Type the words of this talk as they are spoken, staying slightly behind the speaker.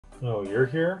Oh, you're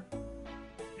here?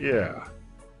 Yeah.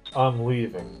 I'm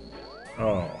leaving.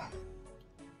 Oh.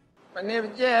 My name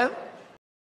is Jeff.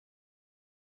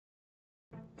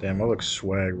 Damn, I look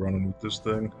swag running with this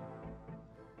thing.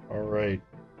 Alright.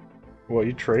 What,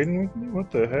 you trading with me?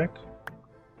 What the heck?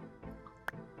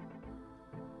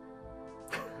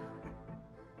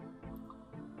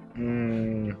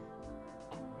 Hmm.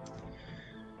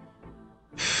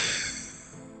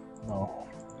 No.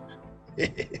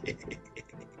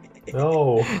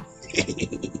 No.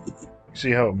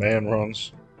 See how a man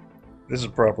runs? This is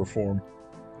proper form.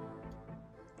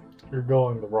 You're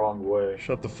going the wrong way.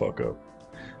 Shut the fuck up.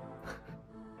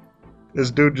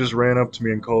 This dude just ran up to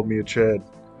me and called me a Chad.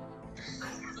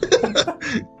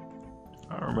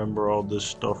 I remember all this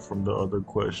stuff from the other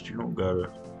quest. You don't gotta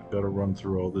run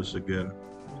through all this again.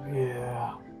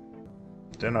 Yeah.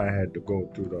 Then I had to go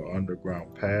through the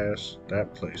underground pass.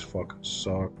 That place fucking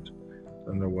sucked.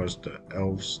 Then there was the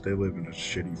elves. They live in a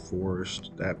shitty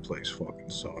forest. That place fucking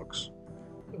sucks.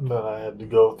 And then I had to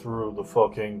go through the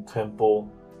fucking temple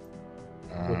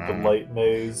with the light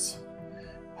maze.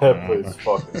 That place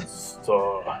fucking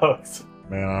sucks.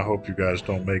 Man, I hope you guys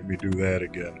don't make me do that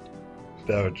again.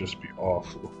 That would just be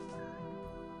awful.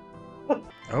 I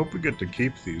hope we get to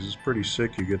keep these. It's pretty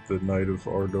sick. You get the Knight of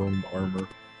Ardome armor.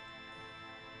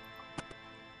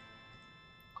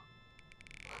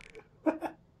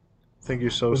 Think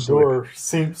you're so The slick. door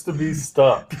seems to be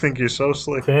stuck. Think you're so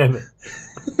slick. Damn it.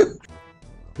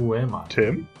 Who am I?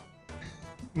 Tim?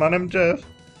 My name's Jeff.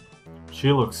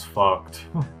 She looks fucked.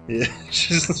 Yeah,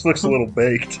 she just looks a little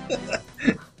baked.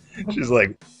 She's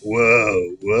like,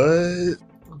 whoa, what?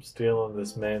 I'm stealing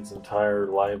this man's entire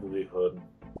livelihood.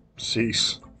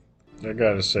 Cease. I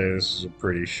gotta say, this is a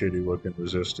pretty shitty looking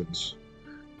resistance.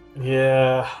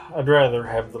 Yeah, I'd rather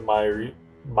have the Myrique?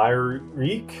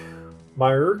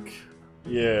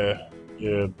 Yeah,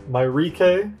 yeah,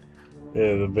 Myrique?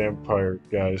 yeah, the vampire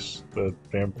guys, the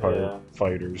vampire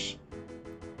fighters.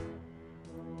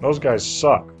 Those guys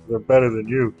suck. They're better than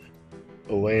you.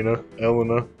 Elena,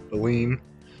 Aline.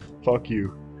 Fuck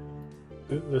you.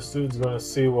 This dude's gonna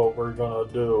see what we're gonna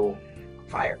do.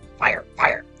 Fire, fire,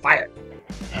 fire, fire.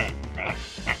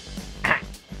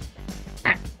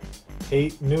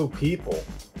 8 new people.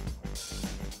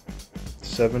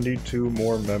 72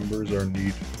 more members are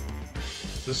needed.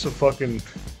 This is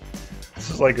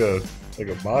like a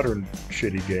modern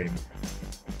shitty game.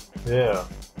 Yeah.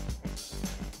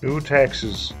 New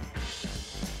taxes.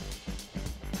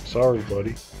 Sorry,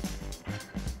 buddy.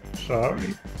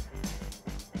 Sorry.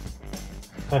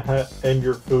 And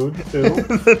your food, too?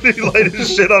 He light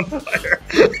his shit on fire.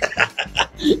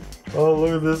 Oh,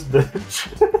 look at this bitch.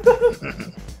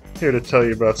 Here to tell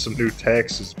you about some new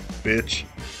taxes, bitch.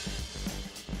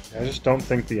 I just don't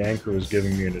think the anchor is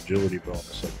giving me an agility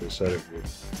bonus like they said it would.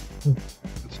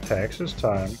 It's taxes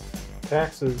time.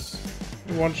 Taxes.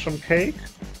 You want some cake?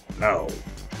 No.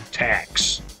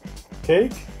 Tax.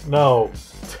 Cake? No.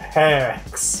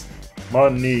 Tax.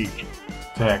 Money.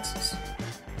 Taxes.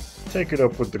 Take it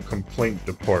up with the complaint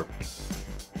department.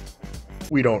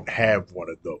 We don't have one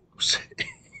of those.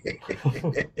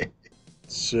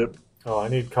 Sip. Oh, I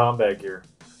need combat gear.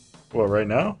 What, right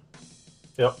now?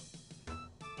 Yep.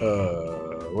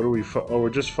 What are we oh, we're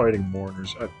just fighting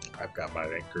mourners. I've got my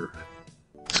anchor.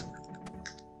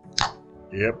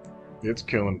 Yep, it's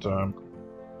killing time.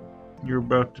 You're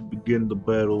about to begin the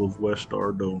Battle of West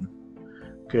Ardome.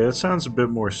 Okay, that sounds a bit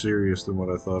more serious than what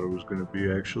I thought it was going to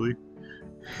be, actually.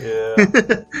 Yeah.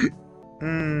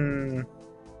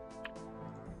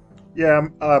 Yeah,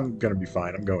 I'm gonna be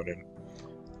fine. I'm going in.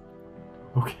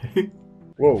 Okay.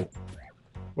 Whoa.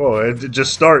 Whoa, it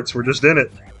just starts. We're just in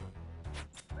it.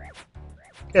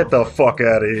 Get the fuck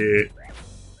out of here.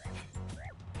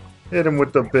 Hit him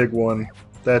with the big one.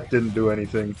 That didn't do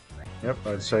anything. Yep,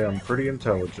 I'd say I'm pretty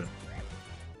intelligent.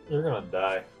 You're gonna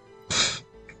die.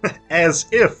 As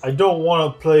if. I don't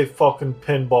want to play fucking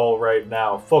pinball right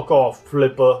now. Fuck off,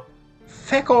 Flipper.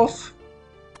 Feck off.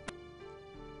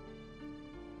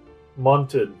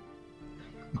 Munted.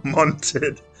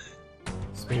 Munted.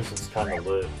 This music's kind of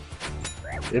lit.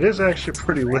 It is actually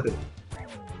pretty lit.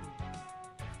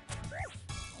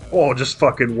 Oh, just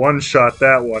fucking one-shot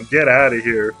that one. Get out of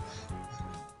here.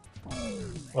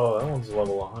 Oh, that one's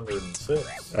level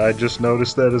 106. I just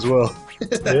noticed that as well.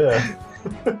 Yeah.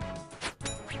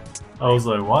 I was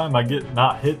like, why am I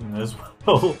not hitting this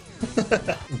well?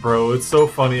 Bro, it's so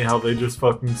funny how they just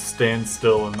fucking stand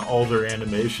still and all their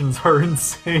animations are in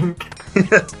sync.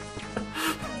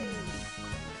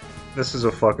 This is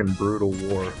a fucking brutal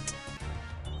war.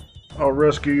 I'll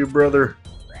rescue you, brother.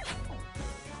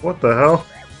 What the hell?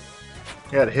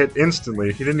 He got hit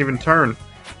instantly. He didn't even turn.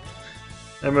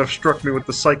 MF struck me with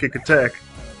the psychic attack.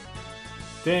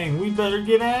 Dang, we better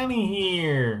get out of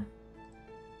here.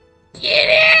 Get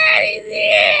out of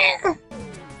there!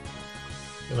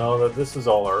 You know, that this is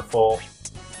all our fault.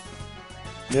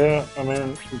 Yeah, I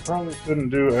mean, we probably couldn't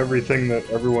do everything that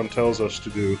everyone tells us to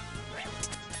do.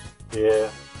 Yeah.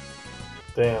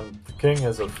 Damn, the king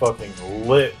has a fucking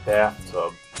lit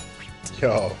bathtub.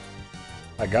 Yo,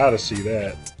 I gotta see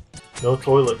that. No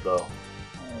toilet, though.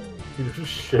 He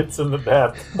just shits in the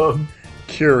bathtub.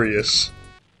 Curious.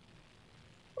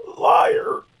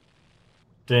 Liar.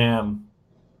 Damn.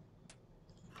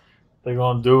 They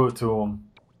gonna do it to him.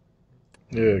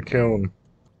 Yeah, kill him.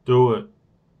 Do it.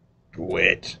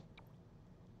 Wit.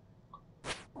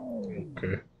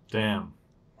 Okay. Damn.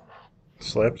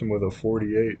 Slapped him with a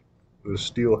 48. With a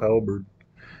steel halberd.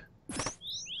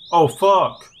 Oh,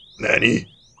 fuck. Nanny.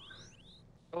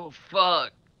 Oh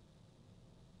fuck.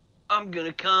 I'm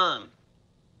gonna come.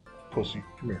 Pussy,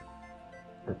 come here.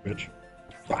 Or bitch.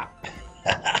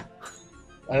 I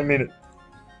didn't mean it.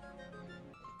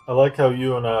 I like how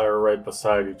you and I are right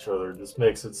beside each other. Just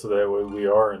makes it so that way we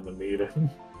are in the meeting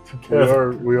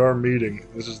together. We are meeting.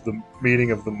 This is the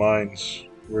meeting of the minds.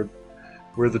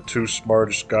 We're the two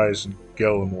smartest guys in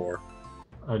Gellamore.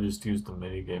 I just used the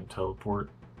minigame teleport.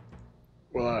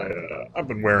 Well, I've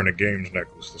been wearing a games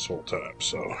necklace this whole time,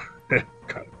 so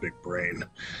kind of big brain.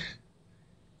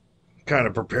 Kind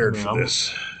of prepared for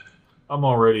this. I'm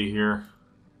already here.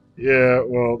 Yeah,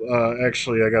 well,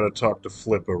 actually, I gotta talk to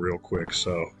Flippa real quick,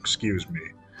 so excuse me.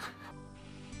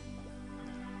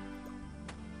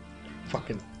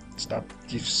 Fucking stop,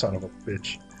 you son of a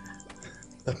bitch.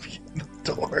 Let me in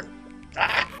the door.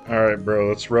 Alright, bro,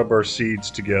 let's rub our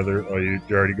seeds together. Oh, you're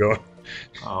already going?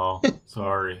 Oh,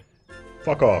 sorry.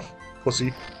 Fuck off,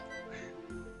 pussy.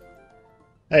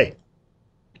 Hey,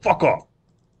 fuck off.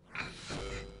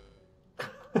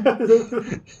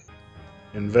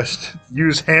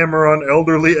 Use hammer on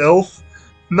elderly elf?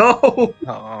 No!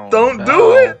 Oh, Don't no.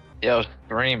 do it! Yo,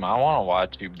 Scream, I want to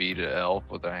watch you beat an elf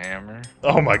with a hammer.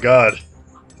 Oh my god.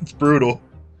 It's brutal.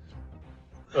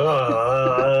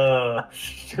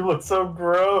 She looks so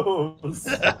gross.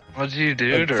 What'd you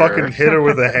do to Fucking her? hit her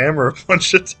with a hammer a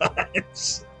bunch of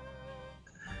times.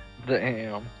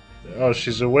 Damn. Oh,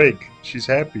 she's awake. She's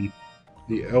happy.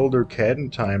 The Elder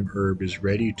Cadentime herb is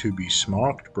ready to be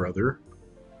smoked, brother.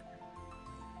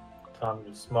 Time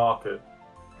to smoke it.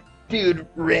 Dude,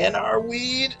 Ranar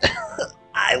weed?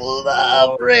 I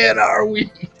love Ranar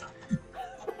weed.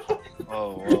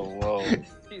 Whoa, whoa, whoa.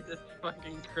 Jesus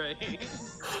fucking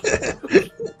Christ.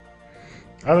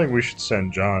 I think we should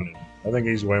send John in. I think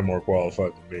he's way more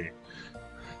qualified than me.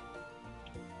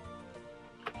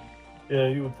 Yeah,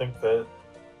 you would think that.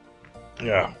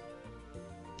 Yeah.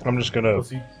 I'm just gonna...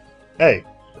 Plus, Hey!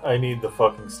 I need the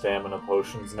fucking stamina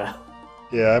potions now.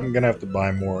 Yeah, I'm gonna have to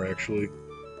buy more, actually.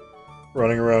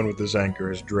 Running around with this anchor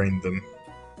has drained them.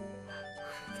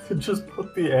 Just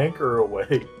put the anchor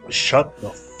away. Shut the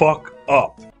fuck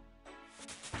up!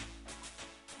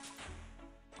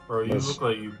 Bro, you This- look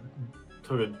like you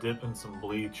took a dip in some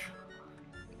bleach.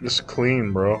 This is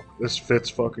clean, bro. This fits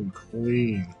fucking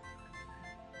clean.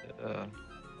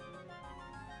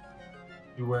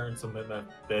 You wearing some MF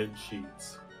bed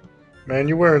sheets. Man,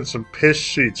 you wearing some piss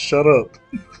sheets. Shut up.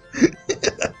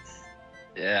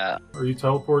 Yeah. Are you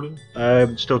teleporting?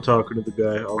 I'm still talking to the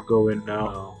guy. I'll go in now.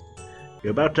 No.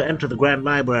 You're about to enter the Grand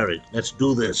Library. Let's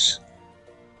do this.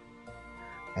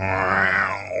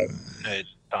 It's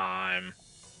time.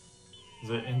 Is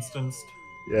it instanced?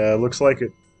 Yeah, looks like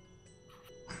it.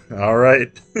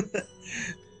 Alright.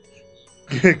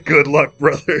 Good luck,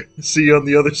 brother. See you on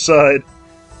the other side.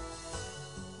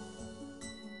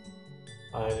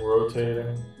 I'm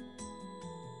rotating.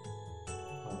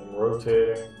 I'm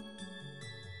rotating.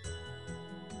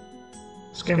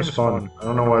 This game is fun. I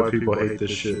don't know why people hate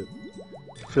this shit.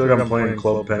 I feel like I'm playing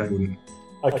Club Penguin.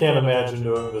 I can't imagine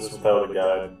doing this without a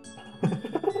guide.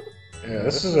 Yeah,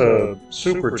 this is a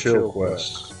super chill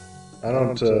quest. I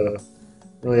don't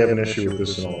really have an issue with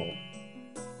this at all.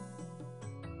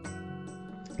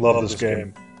 Love this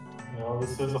game. You know,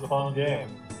 this is a fun game.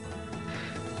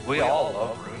 We all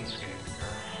love RuneScape.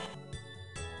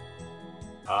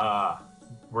 Ah,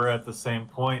 we're at the same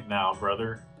point now,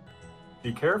 brother.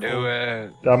 Be careful. Do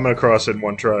it. I'm gonna cross it in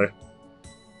one try.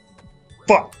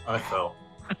 Fuck! I fell.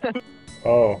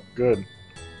 Oh, good.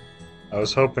 I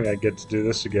was hoping I'd get to do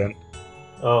this again.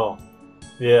 Oh,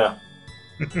 yeah.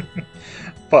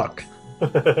 Fuck.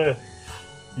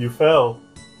 You fell.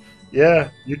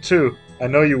 Yeah, you too. I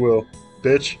know you will,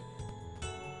 bitch.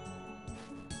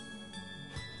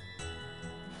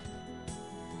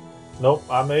 Nope,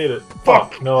 I made it.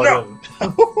 Fuck, No, I no.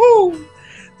 didn't.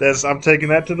 I'm taking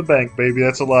that to the bank, baby.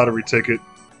 That's a lottery ticket.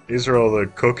 These are all the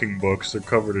cooking books. They're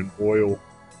covered in oil.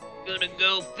 Gonna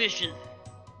go fishing.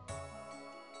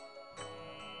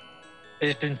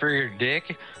 Fishing for your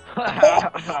dick?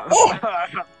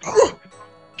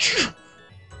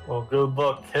 Well, good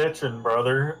luck catching,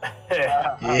 brother.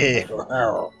 Yeah.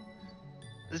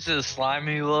 This is a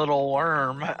slimy little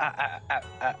worm.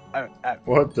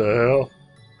 What the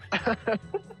hell?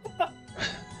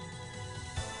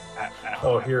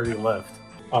 Oh, here he left.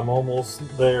 I'm almost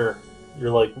there.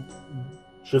 You're like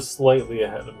just slightly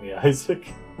ahead of me,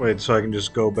 Isaac. Wait, so I can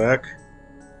just go back?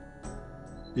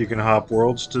 You can hop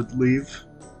worlds to leave?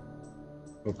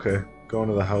 Okay, going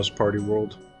to the house party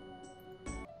world.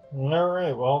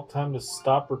 Alright, well, time to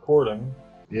stop recording.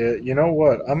 Yeah, you know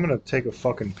what? I'm gonna take a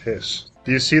fucking piss.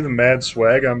 Do you see the mad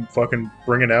swag I'm fucking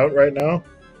bringing out right now?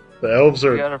 The elves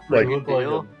are You got a like, free deal?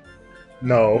 You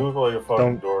no. look like a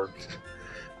fucking Don't- dork.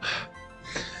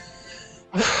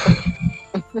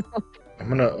 I'm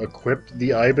gonna equip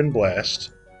the Ivan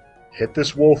Blast, hit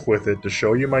this wolf with it to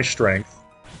show you my strength.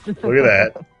 Look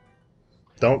at that.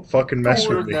 Don't fucking mess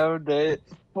with me. No date.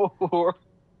 4.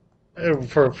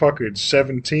 For fucking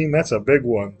 17, that's a big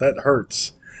one. That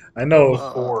hurts. I know.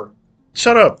 4.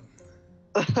 Shut up.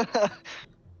 Yeah,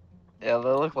 they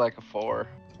look like a 4.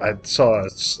 I saw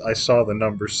the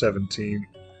number 17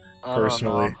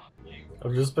 personally.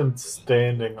 I've just been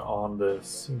standing on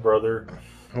this, brother.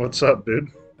 What's up,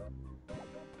 dude?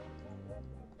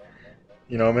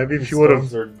 You know, maybe if These you would have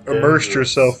stones are immersed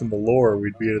dangerous. yourself in the lore,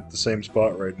 we'd be at the same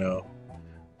spot right now.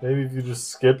 Maybe if you just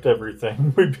skipped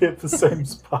everything, we'd be at the same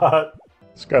spot.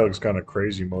 This guy looks kind of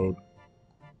crazy mode.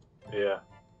 Yeah.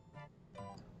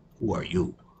 Who are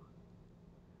you?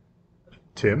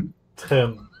 Tim?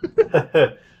 Tim.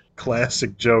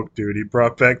 Classic joke, dude. He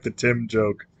brought back the Tim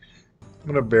joke. I'm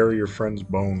gonna bury your friend's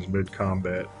bones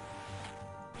mid-combat.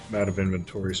 I'm out of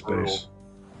inventory space.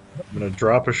 I'm gonna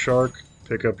drop a shark,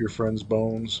 pick up your friend's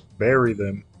bones, bury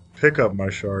them, pick up my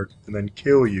shark, and then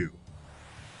kill you.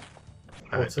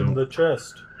 What's in the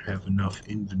chest? Have enough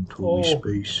inventory Oh.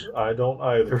 space. I don't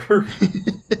either.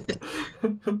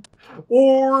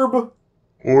 Orb!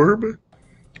 Orb?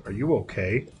 Are you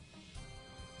okay?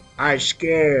 I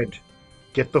scared.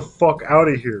 Get the fuck out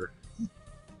of here.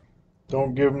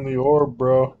 Don't give him the orb,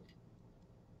 bro.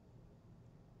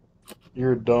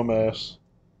 You're a dumbass.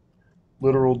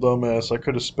 Literal dumbass. I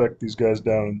could have spec'd these guys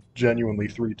down in genuinely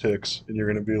 3 ticks, and you're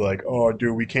gonna be like, oh,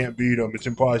 dude, we can't beat them. It's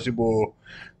impossible.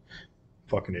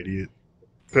 Fucking idiot.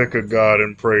 Pick a god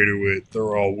and pray to it.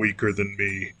 They're all weaker than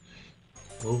me.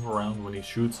 Move around when he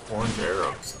shoots orange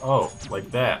arrows. Oh, like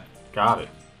that. Got it.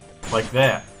 Like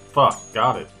that. Fuck,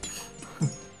 got it.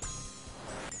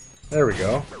 There we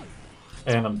go.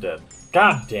 And I'm dead.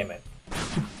 God damn it.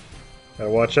 Gotta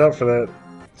watch out for that.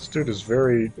 This dude is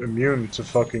very immune to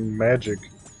fucking magic.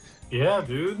 Yeah,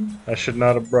 dude. I should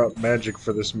not have brought magic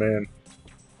for this man.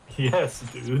 Yes,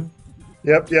 dude.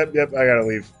 Yep, I gotta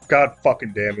leave. God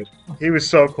fucking damn it. He was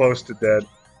so close to dead.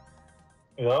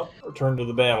 Yep, return to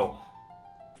the battle.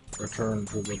 Return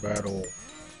to the battle.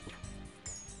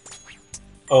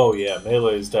 Oh yeah,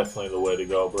 melee is definitely the way to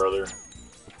go, brother.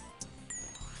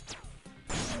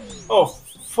 Oh,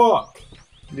 fuck!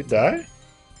 You die?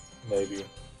 Maybe.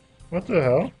 What the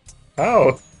hell?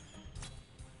 How?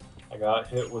 I got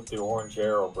hit with the orange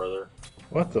arrow, brother.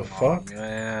 What the fuck? Oh,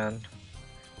 man.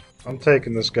 I'm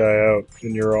taking this guy out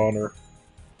in your honor.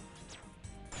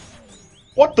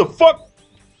 What the fuck?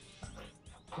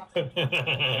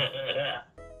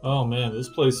 Oh man, this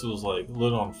place was like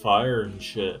lit on fire and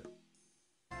shit.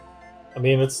 I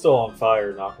mean, it's still on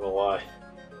fire, not gonna lie.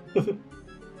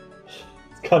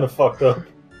 It's kind of fucked up.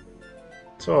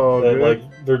 It's all That, good.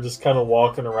 like, they're just kind of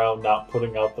walking around not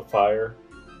putting out the fire.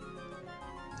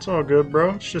 It's all good,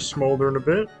 bro. It's just smoldering a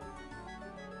bit.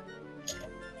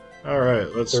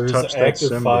 Alright, let's There's touch that active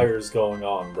symbol. fires going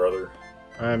on, brother.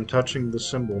 I am touching the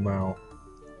symbol now.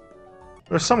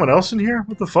 There's someone else in here?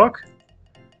 What the fuck?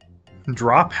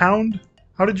 Drop Hound?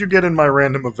 How did you get in my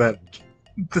random event?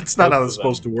 That's not Type how to it's them.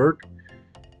 supposed to work.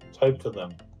 Type to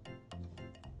them.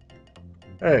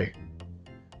 Hey.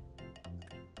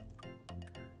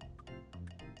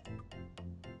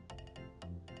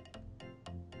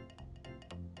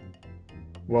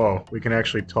 Whoa, we can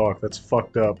actually talk. That's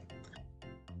fucked up.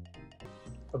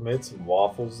 I made some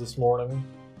waffles this morning.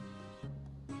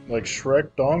 Like Shrek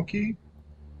Donkey?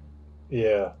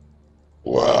 Yeah.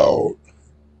 Wow.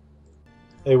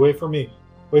 Hey, wait for me.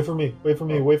 Wait for me. Wait for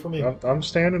me. Wait for me. I'm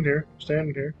standing here.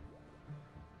 Standing here.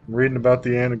 I'm reading about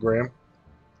the anagram.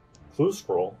 Clue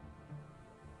scroll.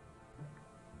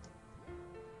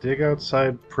 Dig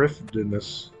outside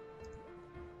Prifdinus.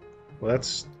 Well,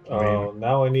 that's... I mean,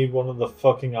 now I need one of the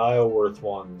fucking Isleworth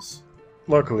ones.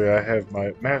 luckily I have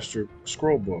my master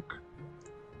scroll book.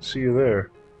 See you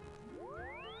there.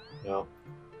 Yep.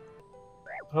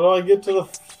 How do I get to the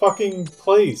fucking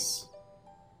place?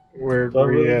 Where Do I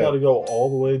were you really at? gotta go all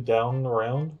the way down and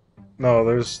around? No,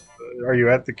 there's... Are you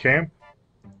at the camp?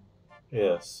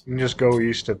 Yes. You can just go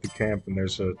east at the camp and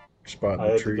there's a spot in I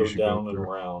the had to go trees you go down and through.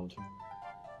 around.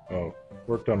 Oh,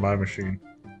 worked on my machine.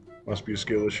 Must be a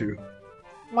skill issue.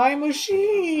 My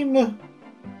machine!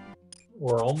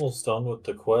 We're almost done with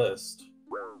the quest.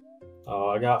 Oh,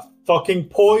 I got fucking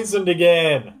poisoned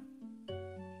again!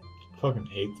 I fucking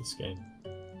hate this game.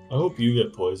 I hope you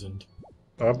get poisoned.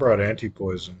 I brought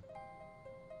anti-poison.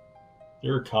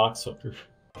 You're a cocksucker.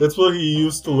 That's what he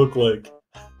used to look like.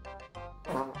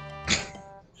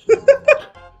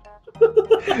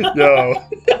 Yo.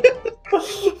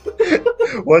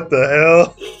 What the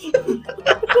hell?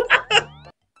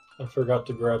 I forgot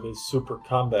to grab his super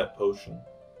combat potion.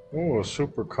 Oh,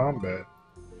 super combat.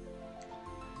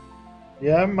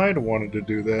 Yeah, I might have wanted to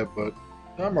do that, but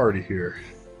I'm already here.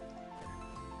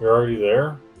 You're already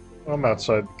there? I'm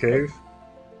outside the cave.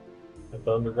 At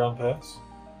the underground pass?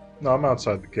 No, I'm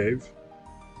outside the cave.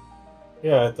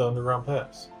 Yeah, at the underground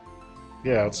pass.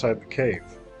 Yeah, outside the cave.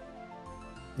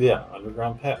 Yeah,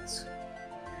 underground pass.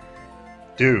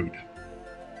 Dude,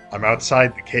 I'm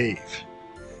outside the cave.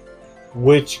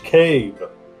 Which cave?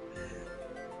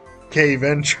 Cave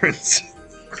entrance.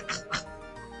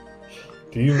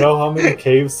 Do you know how many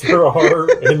caves there are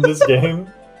in this game?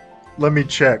 Let me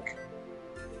check.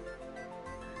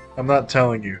 I'm not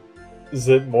telling you. Is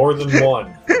it more than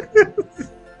one?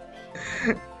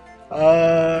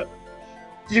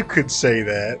 You could say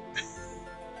that.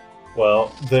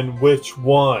 Well, then which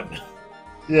one?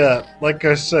 Yeah, like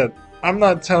I said, I'm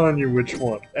not telling you which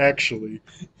one, actually.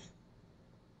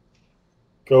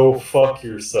 Go fuck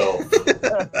yourself.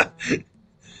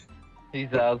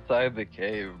 He's outside the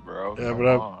cave, bro. Yeah, Come but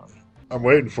on. I'm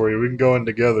waiting for you. We can go in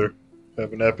together.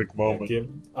 Have an epic moment.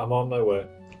 I'm on my way.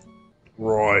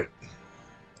 Roy,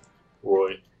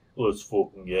 Roy, let's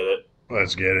fucking get it.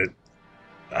 let's get it.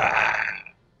 Ah.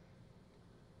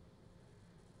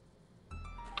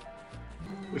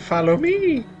 Follow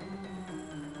me.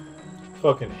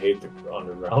 Fucking hate the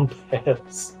underground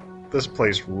pass. This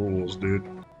place rules, dude.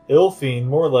 Ilfine,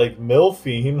 more like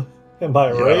Milfine. Am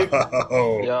I right?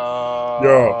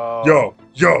 Yo.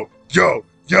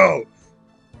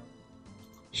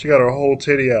 She got her whole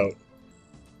titty out.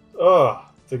 Ugh,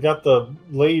 they got the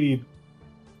lady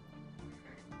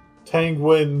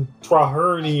Tanguin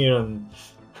Trahernian.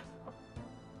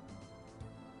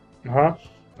 Huh?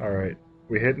 Alright.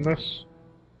 We hitting this?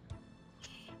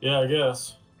 Yeah, I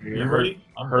guess. You ready?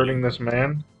 I'm hurting ready. this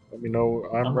man? Let me know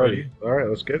I'm I'm ready. ready. Alright,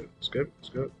 let's get it. Let's get it. Let's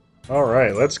get it.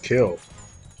 Alright, let's kill.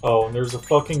 Oh, and there's a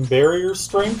fucking barrier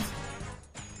strength?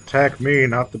 Attack me,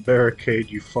 not the barricade,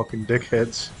 you fucking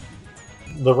dickheads.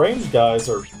 The ranged guys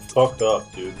are fucked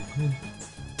up, dude. Yeah,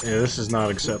 this is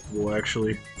not acceptable,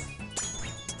 actually.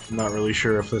 I'm not really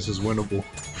sure if this is winnable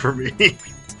for me.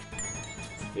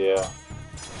 Yeah.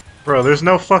 Bro, there's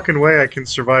no fucking way I can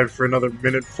survive for another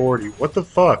minute 40. What the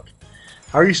fuck?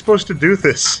 How are you supposed to do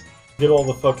this? Get all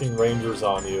the fucking rangers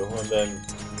on you, and then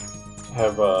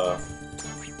have,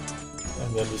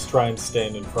 and then just try and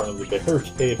stand in front of the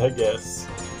barricade, I guess.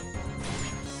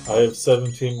 I have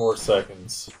 17 more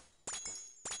seconds.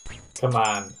 Come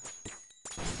on.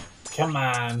 Come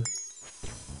on.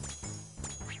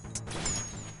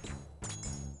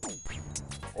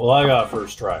 Well, I got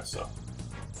first try, so,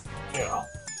 you know.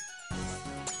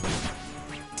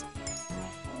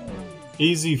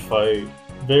 Easy fight.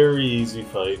 Very easy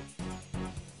fight.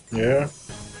 Yeah?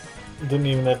 Didn't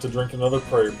even have to drink another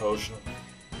prayer potion.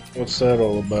 What's that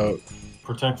all about?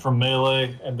 Protect from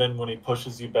melee, and then when he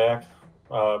pushes you back,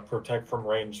 protect from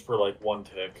range for like one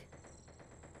tick.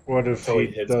 What if Until he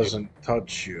he hits doesn't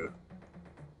touch you?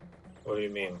 What do you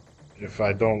mean? If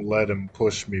I don't let him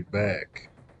push me back?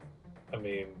 I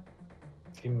mean,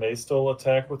 he may still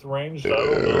attack with ranged, I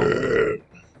don't know.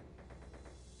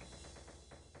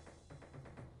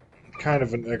 I'm kind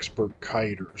of an expert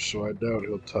kiter, so I doubt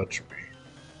he'll touch me.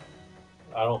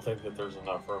 I don't think that there's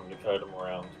enough room to kite him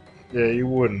around. Yeah, you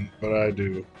wouldn't, but I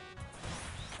do.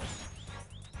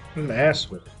 I'm an ass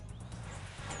with it.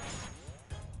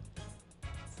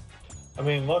 I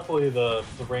mean, luckily the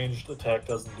ranged attack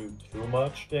doesn't do too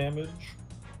much damage.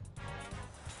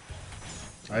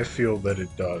 I feel that it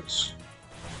does.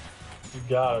 You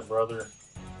got it, brother.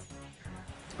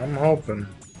 I'm hoping.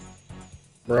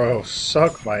 Bro,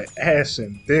 suck my ass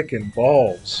and dick and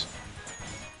balls.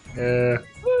 Yeah.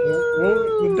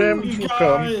 Well, the damage You will got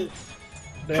come. it.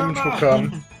 Damage will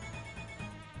come.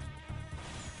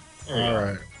 There you go.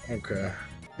 Alright, okay.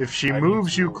 If she I need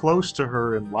moves you to- close to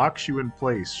her and locks you in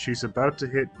place, she's about to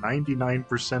hit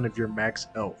 99% of your max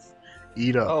health.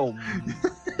 Eat up. Oh.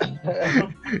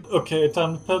 Okay,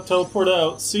 time to teleport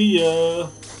out. See ya.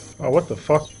 Oh, what the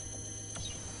fuck?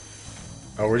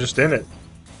 Oh, we're just in it.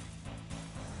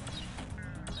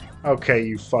 Okay,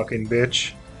 you fucking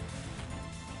bitch.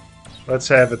 Let's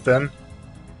have it then.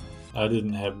 I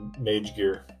didn't have mage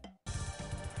gear.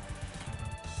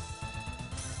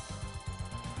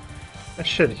 That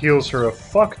shit heals her a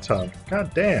fuck ton.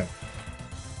 God damn.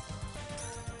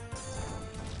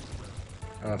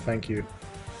 Oh, thank you.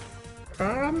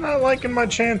 I'm not liking my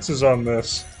chances on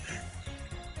this.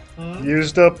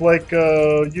 Used up like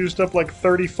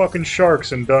 30 fucking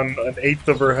sharks and done an eighth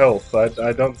of her health.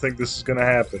 I don't think this is gonna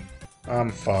happen.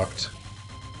 I'm fucked.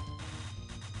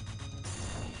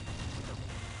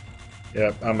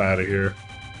 Yep, I'm out of here.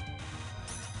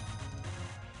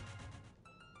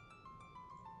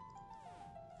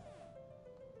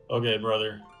 Okay,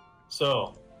 brother.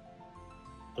 So,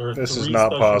 there are This is three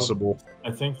not special- possible.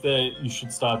 I think that you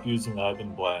should stop using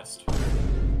Ivan Blast.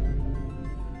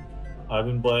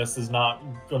 Ivan Blast is not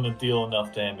going to deal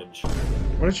enough damage.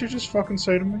 What did you just fucking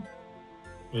say to me?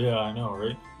 Yeah, I know,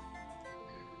 right?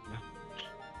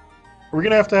 Are we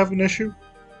gonna have an issue?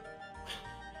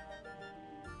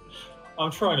 I'm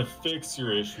trying to fix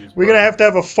your issues. We're gonna have to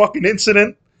have a fucking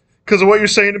incident because of what you're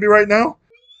saying to me right now?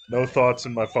 No thoughts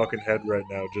in my fucking head right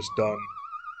now, just done.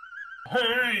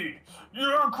 Hey,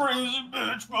 you're a crazy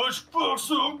bitch, but you fuck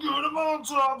so good I'm on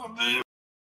top of it.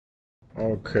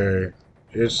 Okay,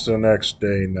 it's the next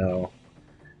day now.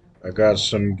 I got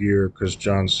some gear because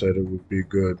John said it would be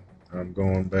good. I'm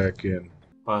going back in.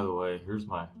 By the way, here's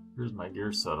my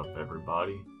gear setup,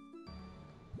 everybody.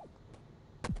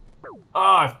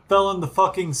 Ah, I fell in the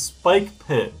fucking spike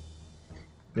pit.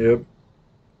 Yep.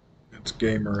 It's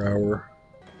gamer hour.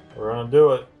 We're gonna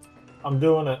do it. I'm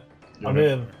doing it. I'm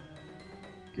in.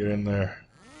 Get in there.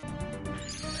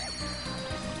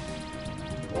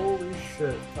 Holy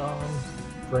shit.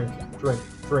 Drink.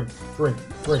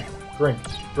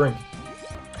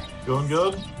 Doing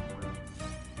good?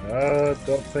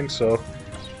 Don't think so.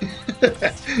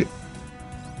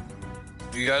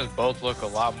 You guys both look a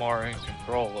lot more in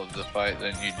control of the fight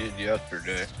than you did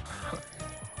yesterday.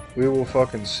 We will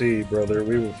fucking see, brother.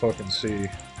 We will fucking see.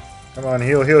 Come on,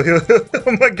 heal.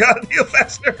 Oh my god, heal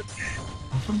faster!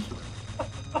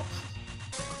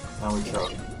 Now we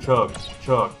chug. Chug.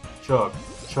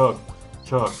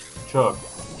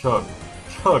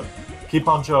 Keep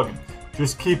on chugging.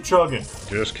 Just keep chugging.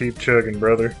 Just keep chugging,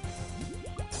 brother.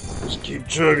 Just keep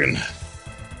chugging.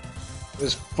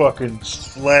 This fucking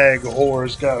slag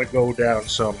whore's gotta go down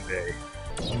someday.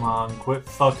 Come on, quit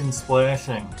fucking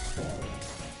splashing.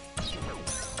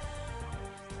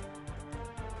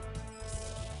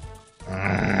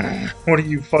 What are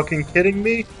you fucking kidding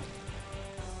me?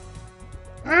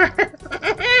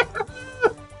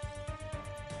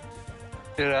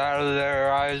 Get out of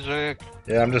there, Isaac.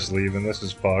 Yeah, I'm just leaving. This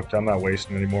is fucked. I'm not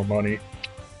wasting any more money.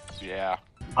 Yeah.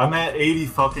 I'm at 80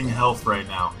 fucking health right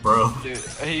now, bro. Dude,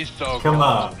 he's so Come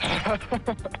on. on.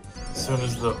 As soon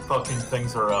as the fucking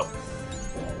things are up.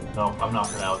 No, I'm not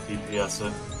gonna out DPS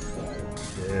it.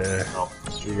 Yeah, No.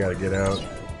 you gotta get out.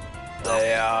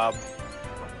 Yeah.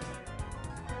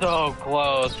 So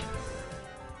close.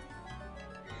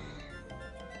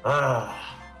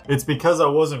 It's because I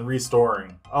wasn't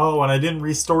restoring. Oh, and I didn't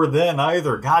restore then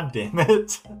either. God damn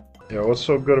it. Yeah, what's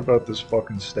so good about this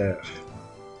fucking staff?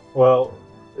 Well,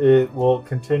 it will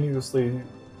continuously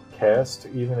cast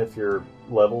even if your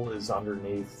level is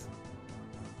underneath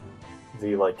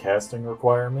the casting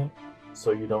requirement,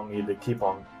 so you don't need to keep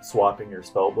on swapping your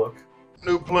spell book.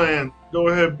 New plan. Go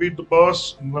ahead, beat the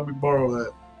boss, and let me borrow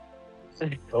that.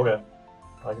 Okay,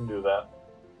 I can do that.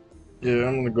 Yeah,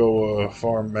 I'm gonna go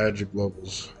farm magic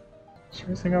levels. Is there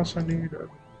anything else I need? I'll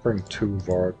bring 2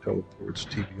 Varg teleports,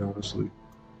 TB, honestly.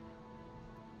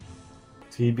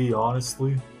 TB,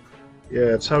 honestly?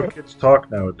 Yeah, it's how kids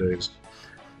talk nowadays.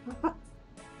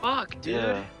 Fuck, dude.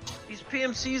 Yeah. These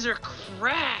PMCs are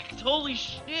cracked. Holy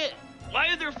shit. Why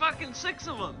are there fucking 6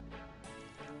 of them?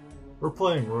 We're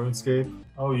playing RuneScape.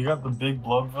 Oh, you got the big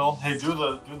Bloodville? Hey, do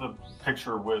the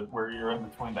picture with where you're in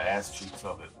between the ass cheeks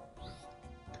of it.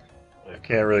 I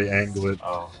can't really angle it,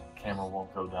 Oh, camera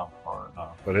won't go down far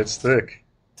enough. but it's thick.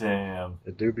 Damn.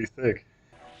 It do be thick.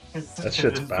 That It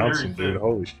shit's is bouncing, very dude. thick.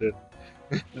 Holy shit.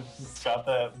 It's got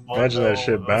that Imagine that Bloodville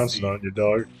shit bouncing OC. on you,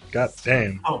 dog. God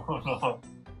damn. Oh, no.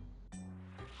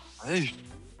 Hey,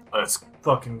 Let's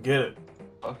fucking get it.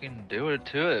 fucking do it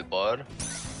to it, bud.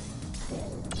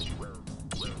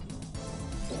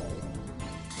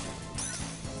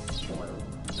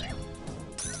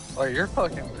 Wait, you're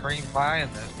fucking cream pie in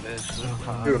this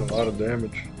bitch. Doing a lot of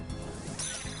damage.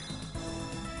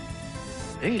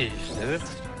 Jeez, dude.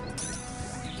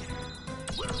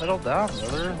 Settle down,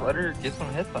 brother. Let her get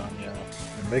some hits on you.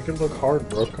 Make it look hard,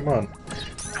 bro. Come on.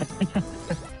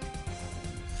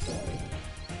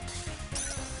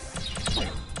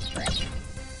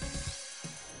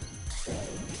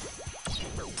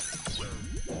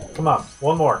 Come on,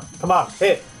 one more. Come on,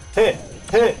 hit, hit,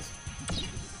 hit.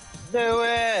 Do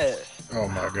it! Oh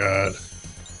my god.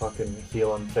 Fucking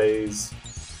healing phase.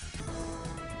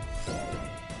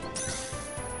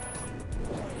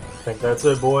 Think that's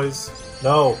it, boys?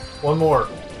 No, one more.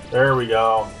 There we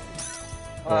go.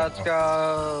 Let's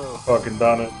go! Fucking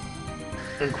done it.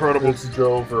 Incredible. It's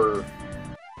over.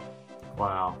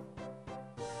 Wow.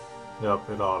 Yep,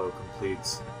 it auto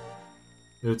completes.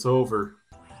 It's over.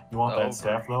 You want that Over.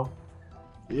 staff though?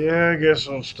 Yeah, I guess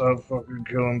I'll stop fucking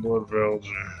killing blood veils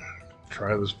and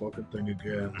try this fucking thing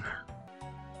again.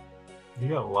 You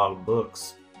got a lot of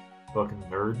books. Fucking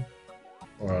nerd.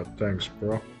 Thanks,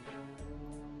 bro.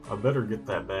 I better get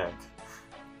that back.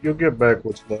 You'll get back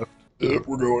what's left. We're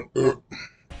going up.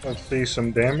 Let's see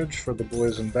some damage for the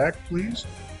boys in back, please.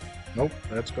 Nope,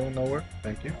 that's going nowhere.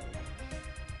 Thank you.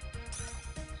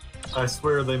 I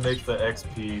swear they make the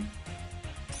XP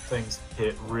things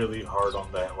hit really hard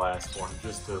on that last one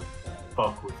just to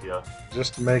fuck with you.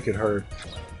 Just to make it hurt.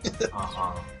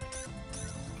 Uh-huh.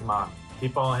 Come on.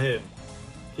 Keep on hitting.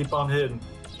 Keep on hitting.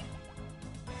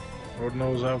 Lord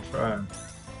knows I'm trying.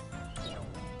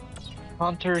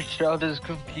 Hunter shut his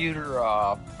computer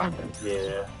off.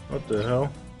 Yeah. What the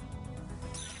hell?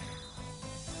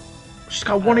 She's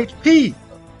got 1 HP!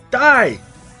 Die!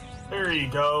 There you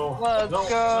go. Let's No, go!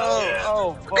 not yet.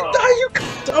 Oh, Die,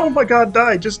 fuck. you! Oh my god,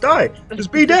 die! Just die!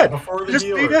 Just be dead! Before the Just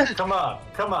be healer. dead! Come on.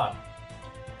 Come on.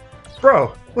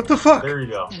 Bro, what the fuck? There you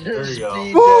go. There you Just go.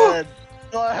 be Oh! dead.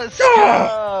 Let's Ah!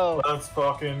 go! Let's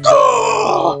fucking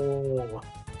Oh!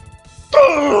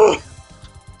 go. Ugh!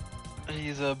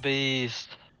 He's a beast.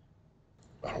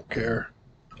 I don't care.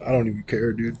 I don't even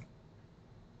care, dude.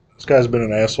 This guy's been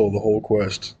an asshole the whole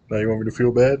quest. Now you want me to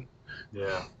feel bad?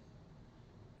 Yeah.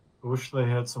 I wish they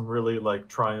had some really like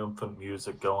triumphant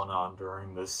music going on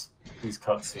during these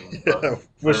cutscenes. Yeah, but I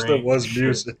wish there there ain't was shit.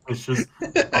 music. It's just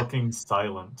fucking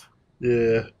silent.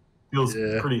 Yeah. Feels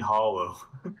Yeah. pretty hollow.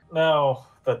 Now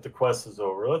that the quest is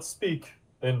over, let's speak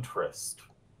interest.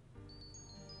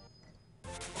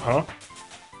 Huh?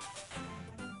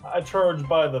 I charge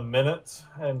by the minute,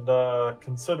 and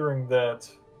considering that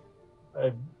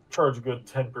I charge a good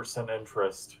 10%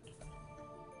 interest,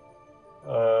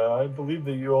 I believe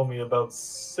that you owe me about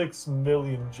 6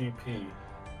 million GP.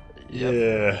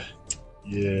 Yep.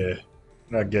 Yeah.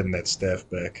 Not getting that staff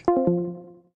back.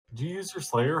 Did you use your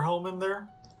Slayer helm in there?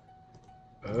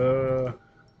 Let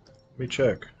me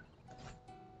check.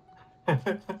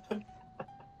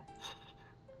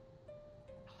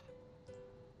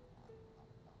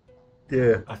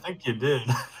 Yeah. I think you did.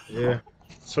 Yeah.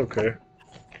 It's okay.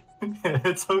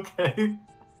 It's okay.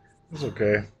 It's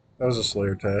okay. That was a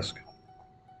Slayer task.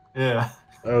 Yeah.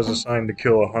 I was assigned to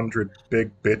kill 100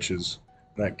 big bitches.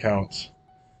 That counts.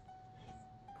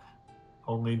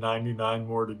 Only 99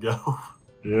 more to go.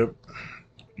 Yep.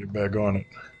 Get back on it.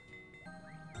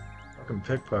 Fucking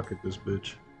pickpocket this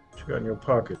bitch. What you got in your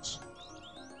pockets?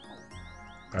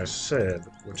 I said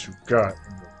what you got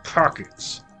in your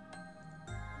pockets.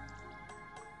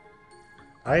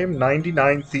 I am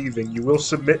 99 thieving. You will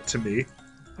submit to me.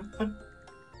 I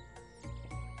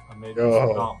made Oh.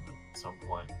 this gauntlet at some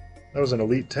point. That was an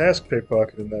elite task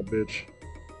pickpocketing that bitch.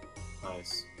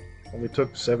 Nice. Only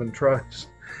took 7 tries.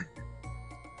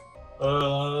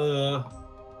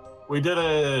 We did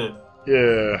it!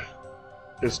 Yeah.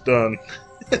 It's done.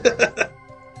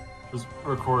 Just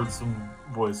record some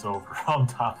voiceover on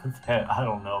top of that. I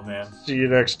don't know, man. See you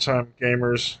next time,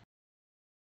 gamers.